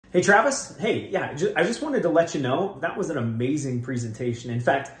Hey, Travis. Hey, yeah, I just wanted to let you know that was an amazing presentation. In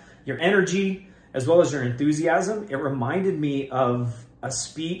fact, your energy as well as your enthusiasm, it reminded me of a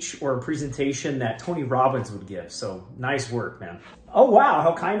speech or a presentation that Tony Robbins would give. So nice work, man. Oh, wow.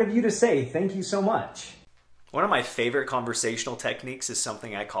 How kind of you to say. Thank you so much. One of my favorite conversational techniques is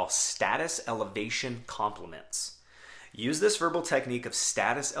something I call status elevation compliments. Use this verbal technique of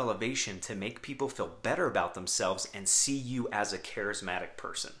status elevation to make people feel better about themselves and see you as a charismatic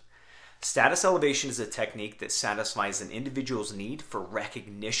person. Status elevation is a technique that satisfies an individual's need for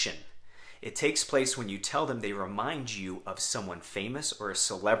recognition. It takes place when you tell them they remind you of someone famous or a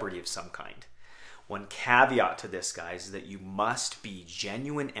celebrity of some kind. One caveat to this, guys, is that you must be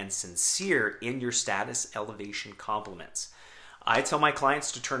genuine and sincere in your status elevation compliments. I tell my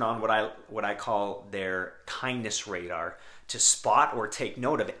clients to turn on what I call their kindness radar to spot or take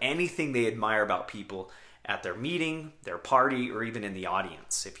note of anything they admire about people at their meeting, their party, or even in the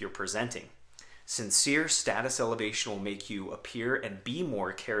audience if you're presenting. Sincere status elevation will make you appear and be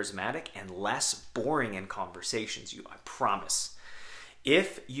more charismatic and less boring in conversations, I promise.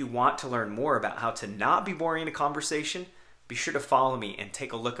 If you want to learn more about how to not be boring in a conversation, be sure to follow me and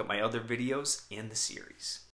take a look at my other videos in the series.